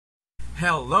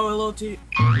Hello to you.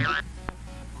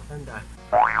 Matanda.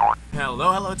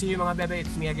 Hello to you mga bebe.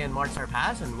 It's me again, Marts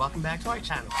Arpas, and welcome back to our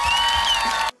channel.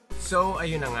 So,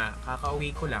 ayun na nga.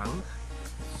 Kakauwi ko lang.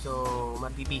 So,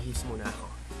 magbibihis muna ako.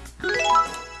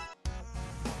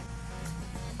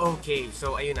 Okay,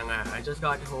 so ayun na nga. I just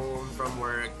got home from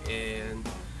work and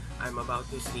I'm about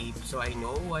to sleep. So I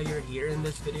know why you're here in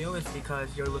this video is because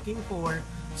you're looking for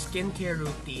skincare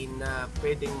routine na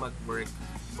pwedeng mag-work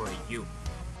for you.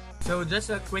 So just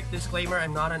a quick disclaimer,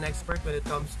 I'm not an expert when it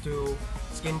comes to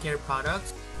skincare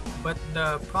products, but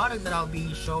the products that I'll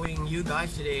be showing you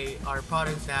guys today are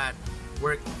products that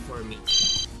work for me.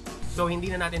 So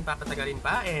hindi na natin papatagalin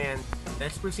pa and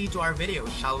let's proceed to our video,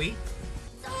 shall we?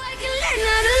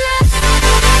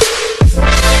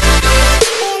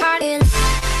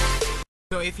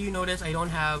 So if you notice, I don't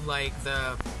have like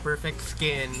the perfect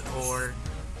skin or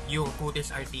yung kutis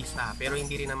artista, pero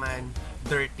hindi rin naman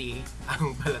dirty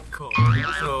ang balat ko.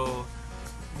 So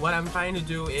what I'm trying to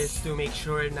do is to make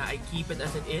sure na I keep it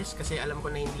as it is kasi alam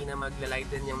ko na hindi na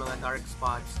maglalighten yung mga dark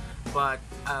spots, but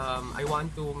I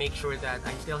want to make sure that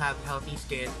I still have healthy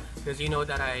skin because you know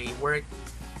that I work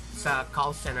sa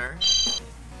call center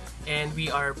and we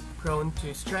are prone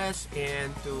to stress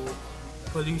and to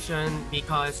pollution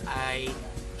because I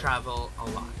travel a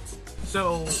lot.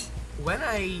 So when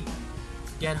I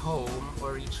get home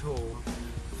or reach home,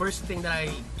 first thing that I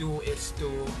do is to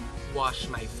wash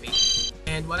my face.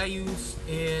 And what I use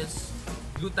is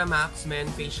GLUTAMAZ Men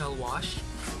Facial Wash.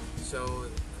 So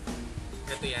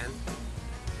ito yan,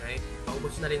 right?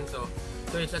 Paubos na rin to.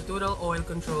 So it's a total oil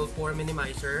control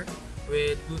PORE-MINIMIZER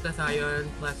with glutathione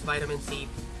plus vitamin C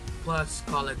plus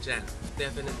collagen.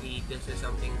 Definitely this is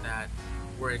something that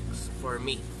works for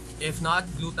me. If not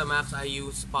GLUTAMAZ, I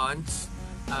use Pond's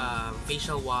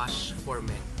facial wash for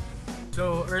men.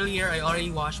 So earlier I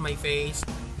already washed my face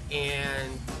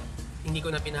and hindi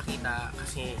ko na pinakita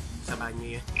kasi sa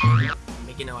banyo yun.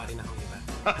 May ginawa rin akong iba.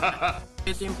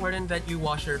 It's important that you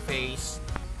wash your face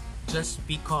just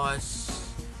because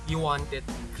you want it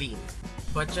clean.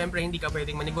 But syempre hindi ka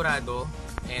pwedeng manigurado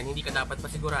and hindi ka dapat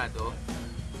pasigurado.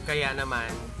 Kaya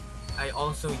naman, I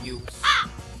also use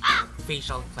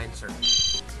facial cleanser.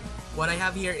 What I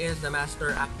have here is the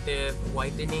Master Active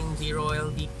Whitening Zero Oil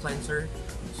Deep Cleanser.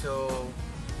 So,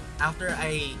 after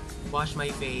I wash my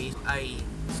face, I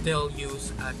still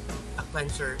use a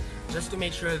cleanser just to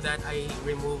make sure that I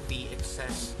remove the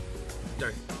excess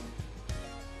dirt.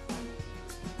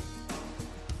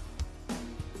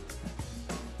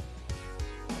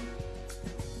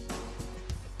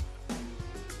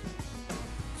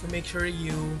 So make sure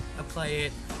you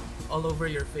apply it all over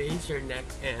your face, your neck,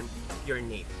 and your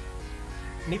nape.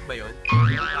 Nape ba yun?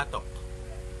 Atok.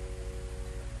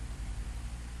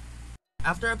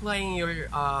 After applying your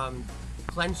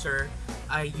cleanser,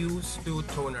 I use two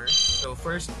toners. So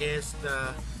first is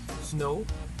the Snow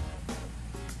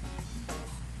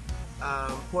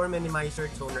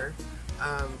PORE-MINIMIZER toner.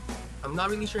 I'm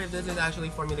not really sure if this is actually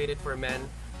formulated for men,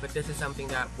 but this is something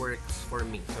that works for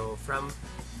me. So from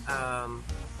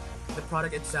the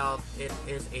product itself, it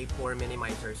is a pore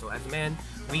minimizer. So as men,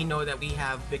 we know that we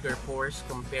have bigger pores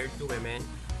compared to women.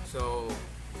 So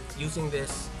using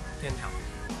this can help.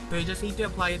 So you just need to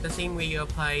apply it the same way you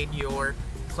applied your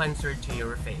cleanser to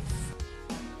your face.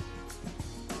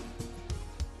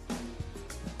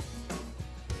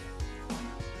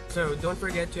 So don't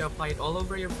forget to apply it all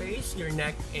over your face, your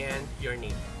neck, and your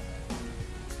nape.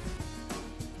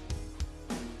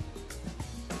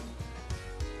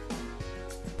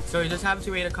 So you just have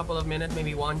to wait a couple of minutes,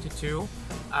 maybe 1 to 2,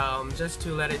 just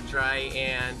to let it dry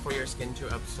and for your skin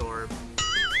to absorb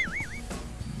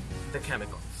the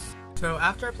chemicals. So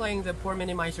after applying the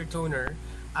PORE-MINIMIZER toner,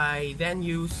 I then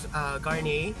use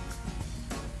Garnier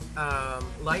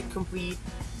Light Complete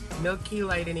Milky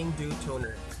Lightening Dew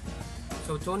Toner.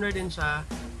 So toner din siya,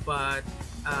 but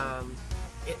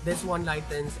this one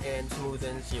lightens and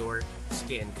smoothens your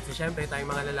skin. Kasi syempre tayong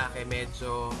mga lalaki,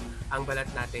 medyo ang balat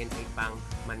natin ay pang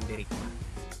mandirigma.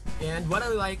 And what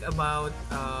I like about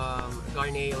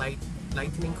Garnier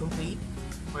Lightening Complete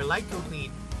or Light Complete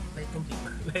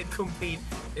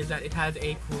is that it has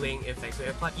a cooling effect. So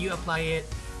you apply it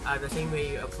the same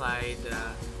way you apply the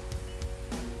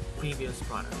previous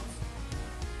products.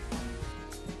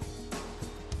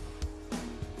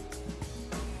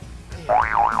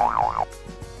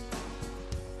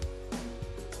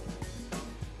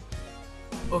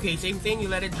 Okay, same thing,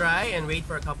 you let it dry and wait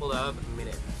for a couple of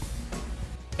minutes.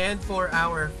 And for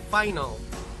our final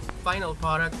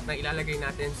product na ilalagay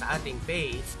natin sa ating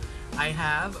face, I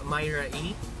have MYRA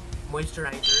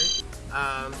Moisturizer.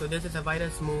 So this is a Vita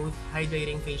Smooth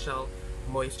Hydrating Facial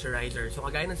moisturizer. So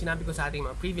kagaya ng sinabi ko sa ating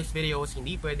mga previous videos,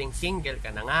 hindi pwedeng single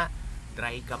ka na nga,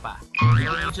 dry ka pa. So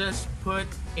you just put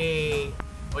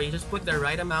the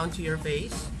right amount to your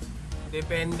face.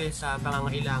 Depende sa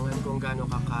pangangailangan kung gaano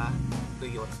ka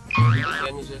ka-tuyot.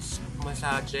 Then you just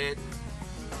massage it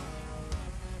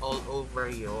all over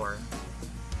your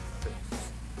face.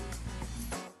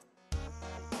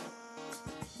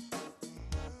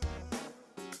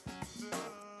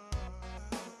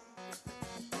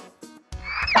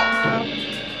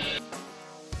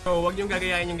 So, wag niyong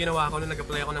gagayahin yung ginawa ko nung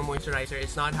nag-apply ako ng moisturizer.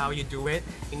 It's not how you do it.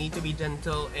 You need to be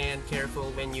gentle and careful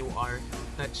when you are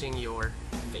touching your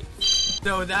face.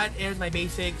 So, that is my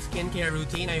basic skincare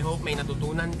routine. I hope may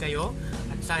natutunan kayo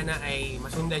at sana ay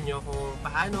masundan nyo kung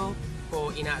paano ko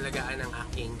inaalagaan ang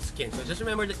aking skin. So, just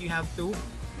remember that you have to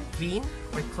clean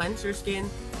or cleanse your skin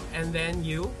and then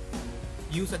you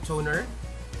use a toner.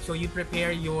 So, you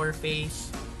prepare your face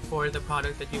for the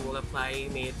product that you will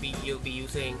apply. May it be you'll be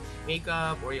using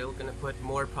makeup or you're gonna put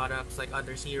more products like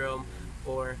other serum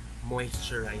or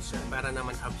moisturizer para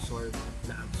naman absorb.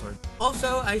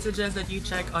 Also, I suggest that you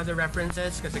check other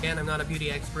references because again, I'm not a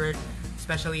beauty expert,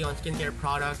 especially on skincare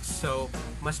products. So,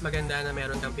 mas maganda na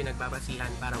meron kang pinagbabasihan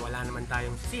para wala naman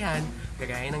tayong sisihan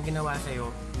kagaya ng ginawa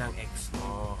sa'yo ng ex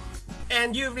mo.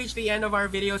 And you've reached the end of our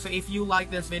video. So if you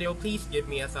like this video, please give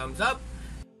me a thumbs up.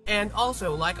 And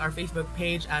also, like our Facebook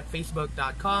page at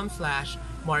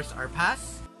facebook.com/Marts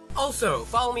Arpas. Also,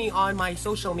 follow me on my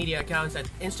social media accounts at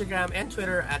Instagram and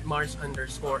Twitter at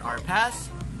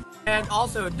Marts_Arpas. And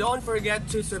also, don't forget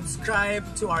to subscribe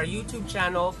to our YouTube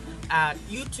channel at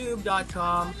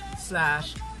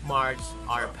youtube.com/Marts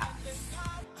Arpas.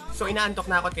 So, inaantok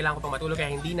na ako at kailangan ko pang matulog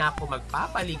kaya hindi na ako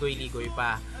magpapaligoy-ligoy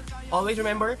pa. Always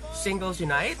remember, singles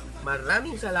unite.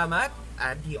 Maraming salamat.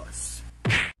 Adios.